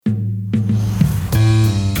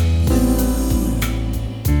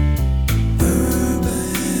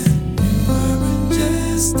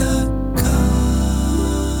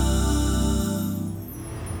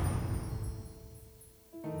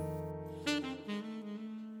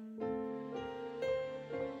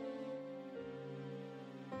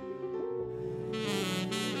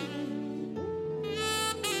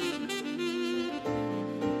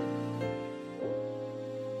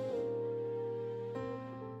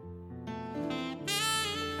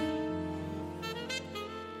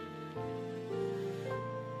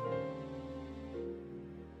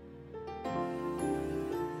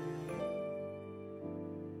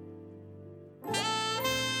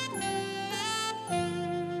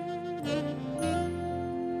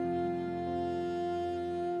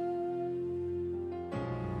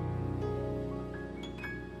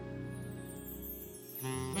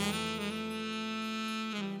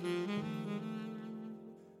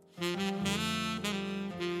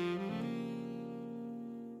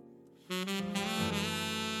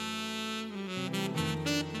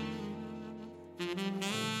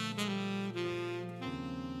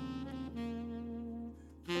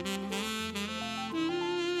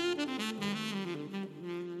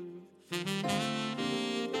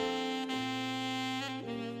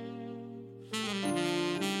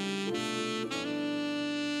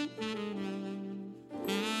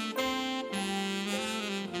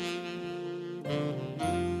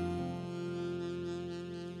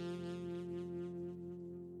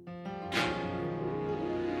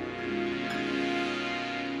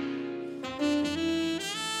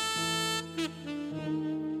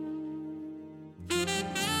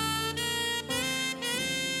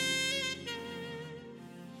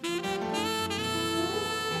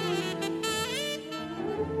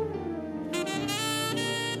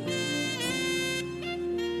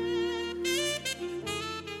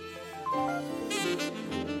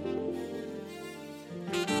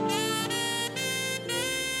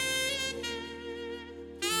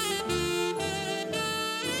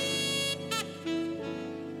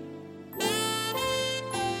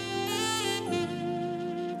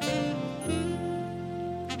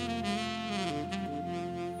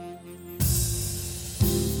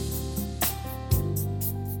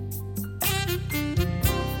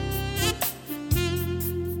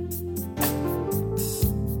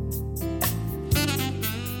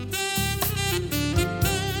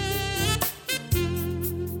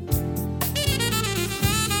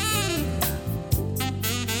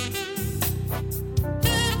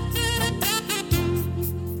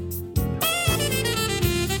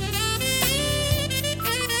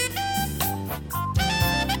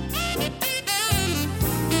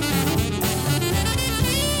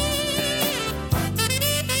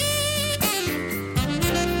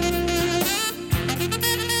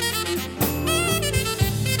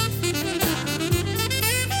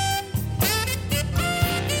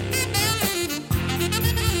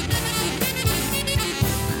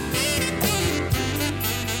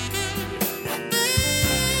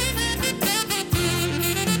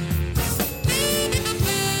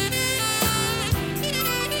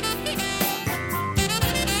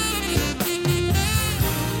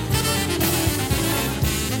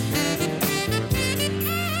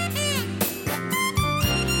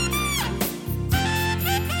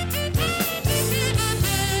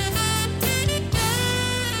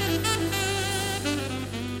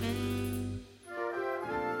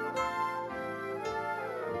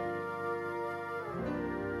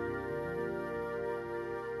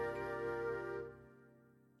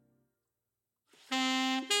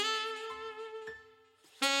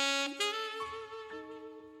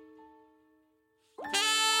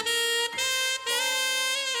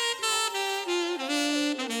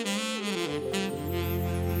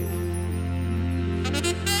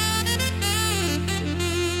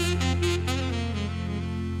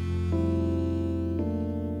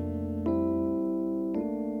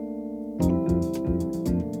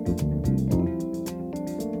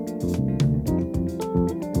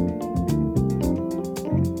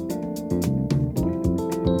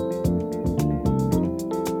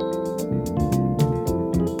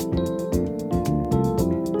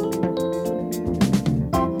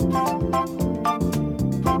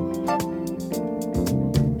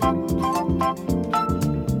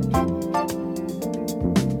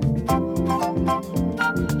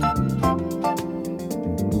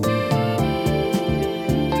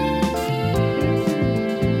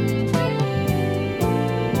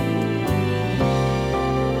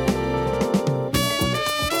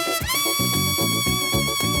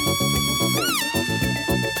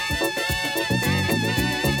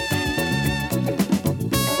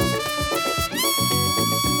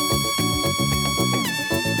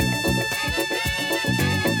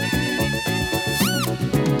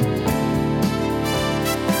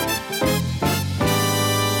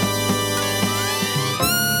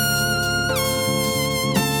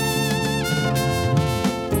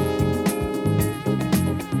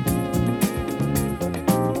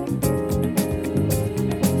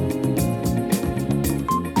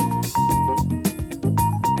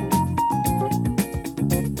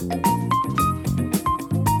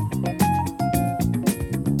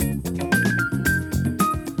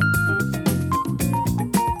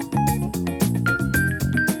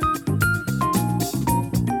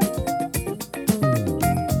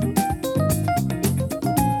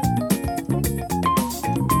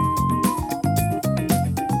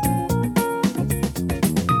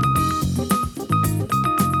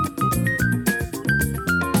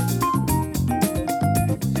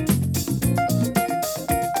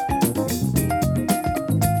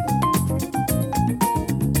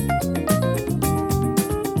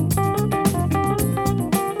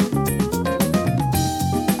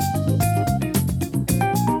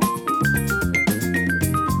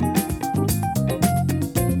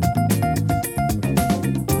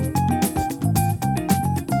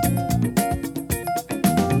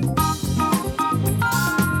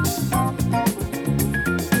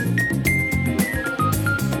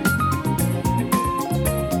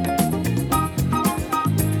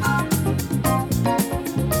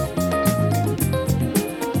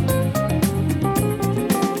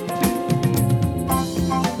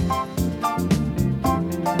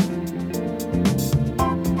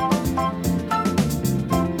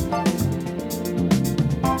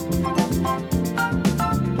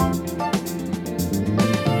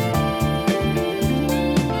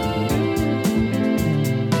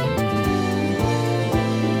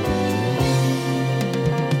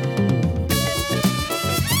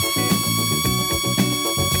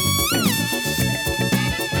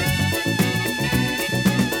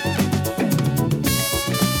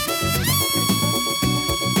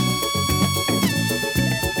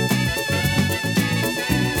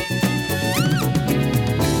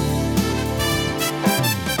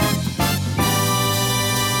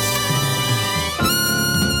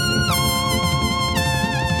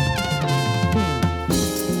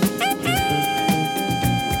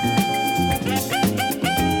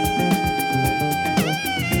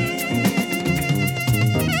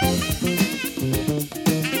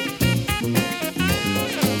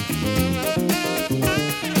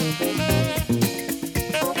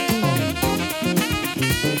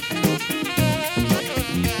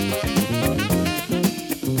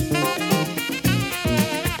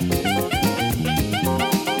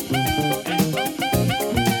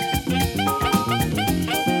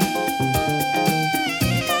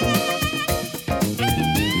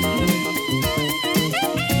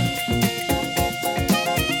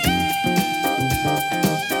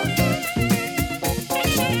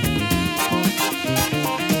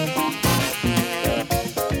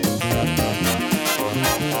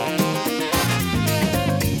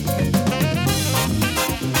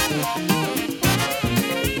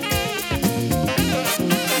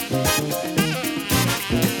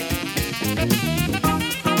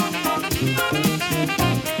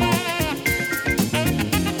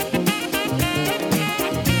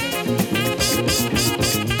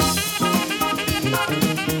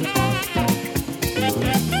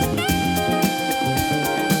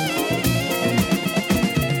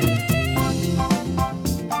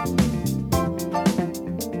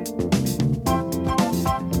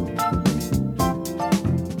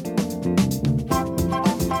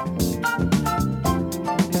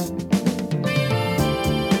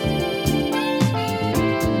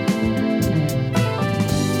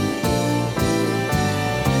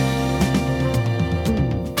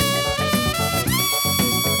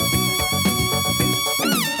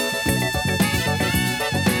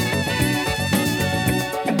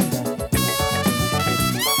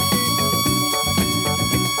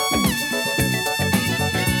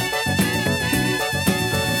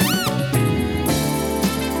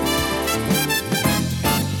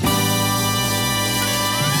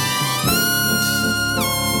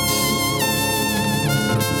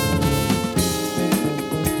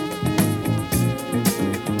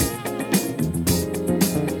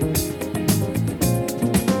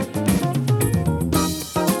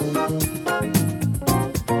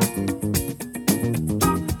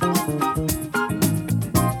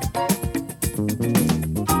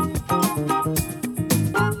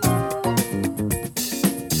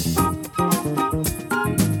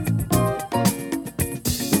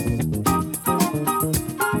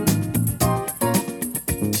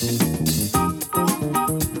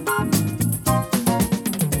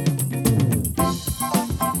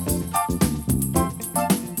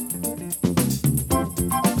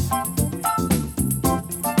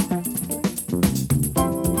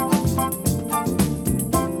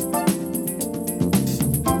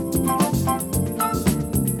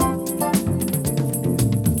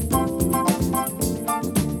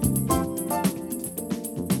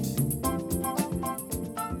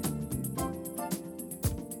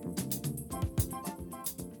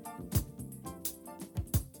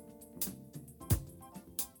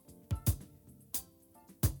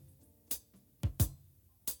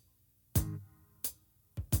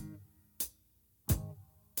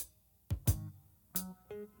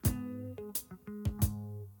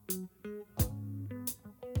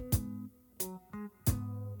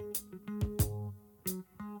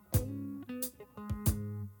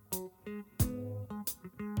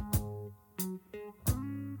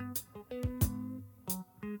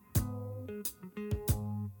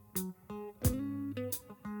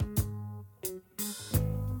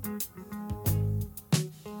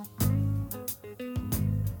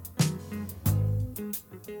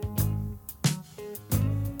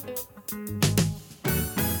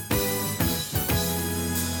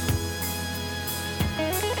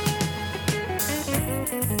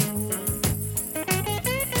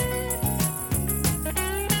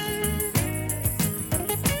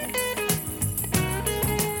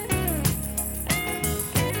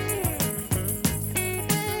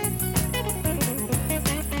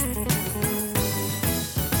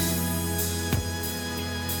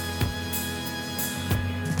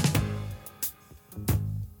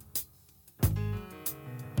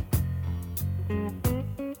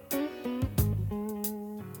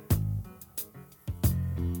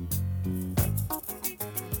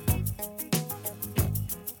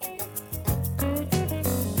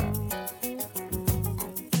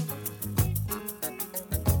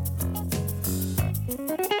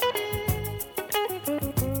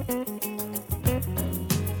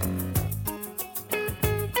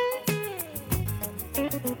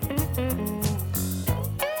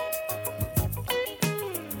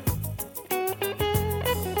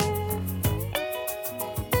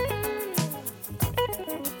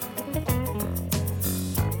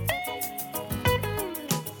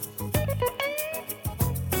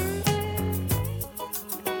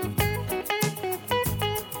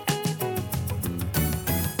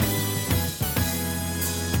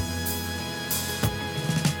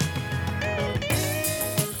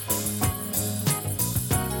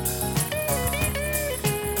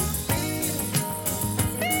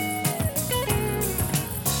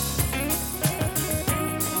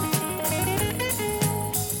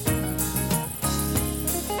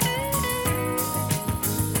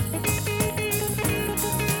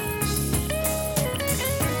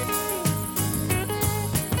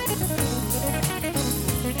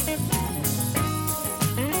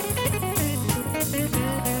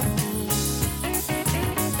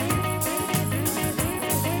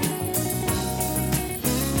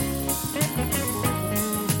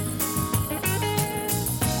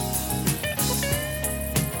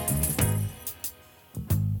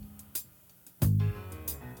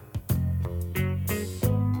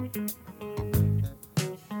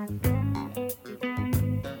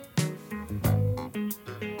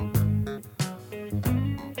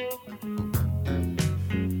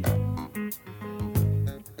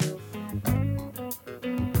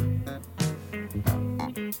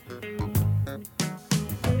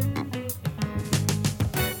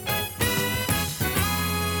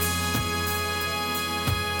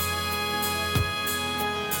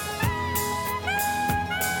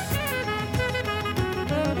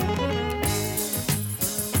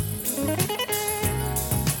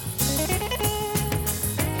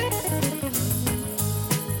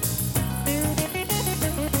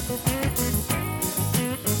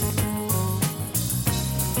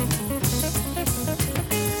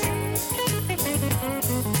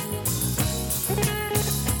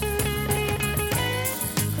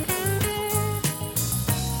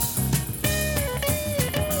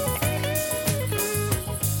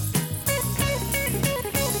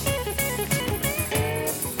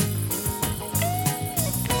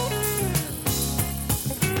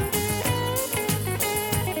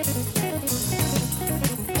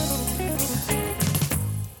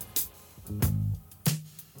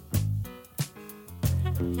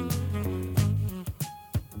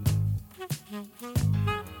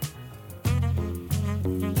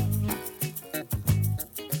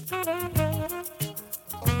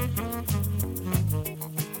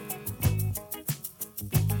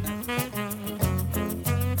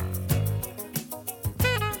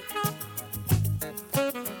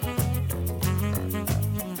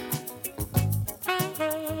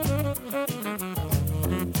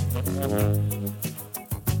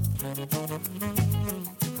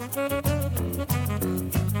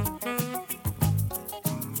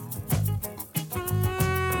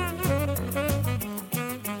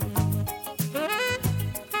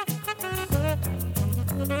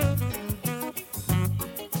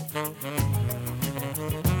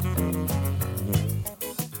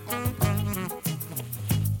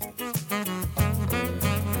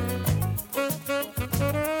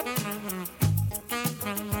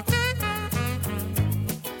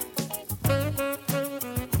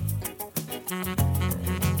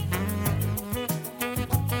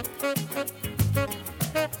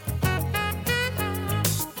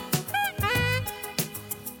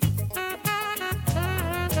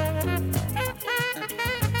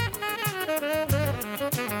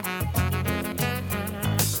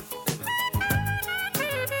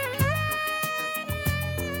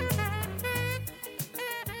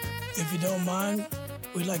If you don't mind,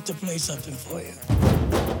 we'd like to play something for you.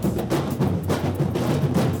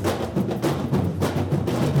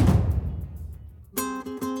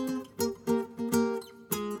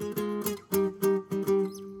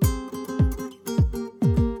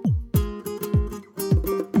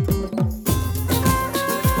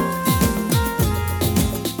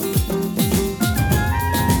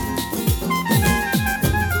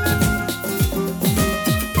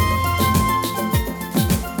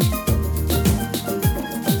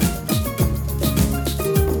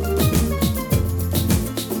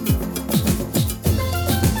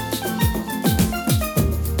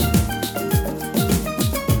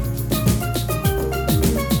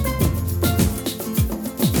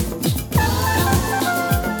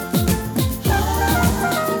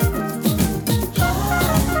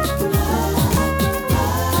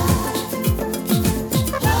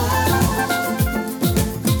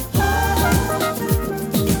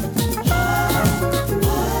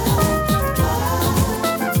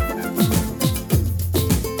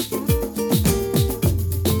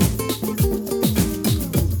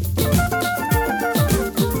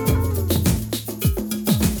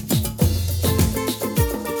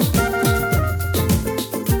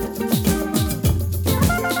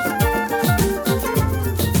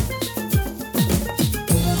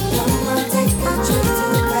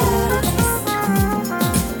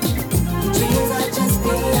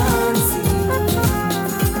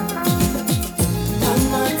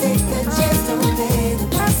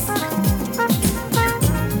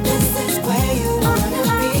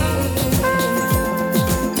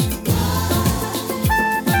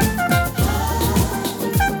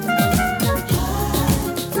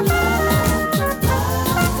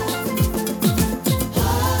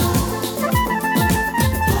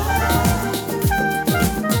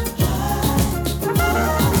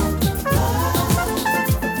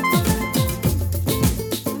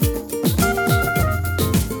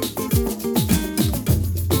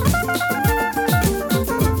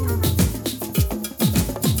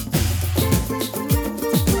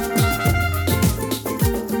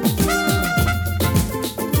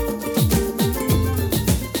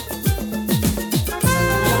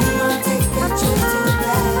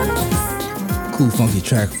 Cool, funky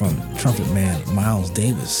track from trumpet man Miles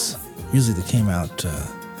Davis. Music that came out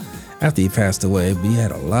after he passed away, but he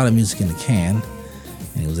had a lot of music in the can,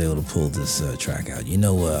 and he was able to pull this track out. You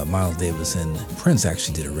know, Miles Davis and Prince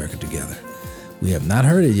actually did a record together. We have not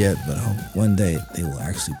heard it yet, but I hope one day they will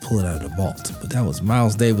actually pull it out of the vault. But that was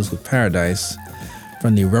Miles Davis with Paradise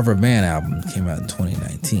from the Rubber Band album that came out in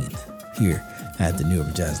 2019 here at the New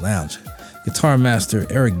York Jazz Lounge. Guitar master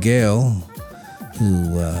Eric Gale,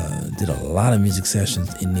 who did a lot of music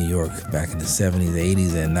sessions in New York back in the 70s,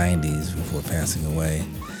 80s, and 90s before passing away.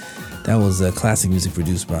 That was classic music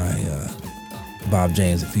produced by Bob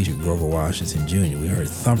James that featured Grover Washington Jr. We heard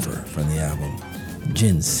Thumper from the album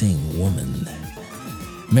Ginseng Woman.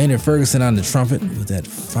 Maynard Ferguson on the trumpet with that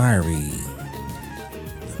fiery,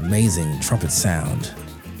 amazing trumpet sound.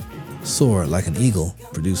 Soar Like an Eagle,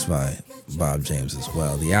 produced by Bob James as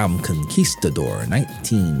well. The album Conquistador,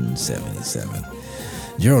 1977.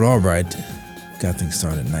 Gerald Albright got things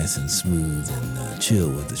started nice and smooth and chill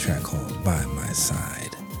with the track called By My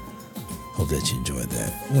Side. Hope that you enjoyed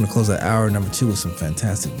that. We're going to close out hour number 2 with some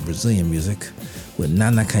fantastic Brazilian music with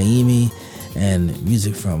Nana Caymmi and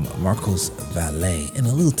music from Marcos Valle, and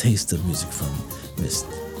a little taste of music from Miss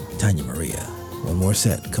Tania Maria. One more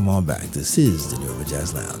set. Come on back. This is the New Urban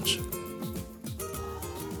Jazz Lounge.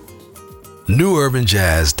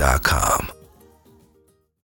 NewUrbanJazz.com.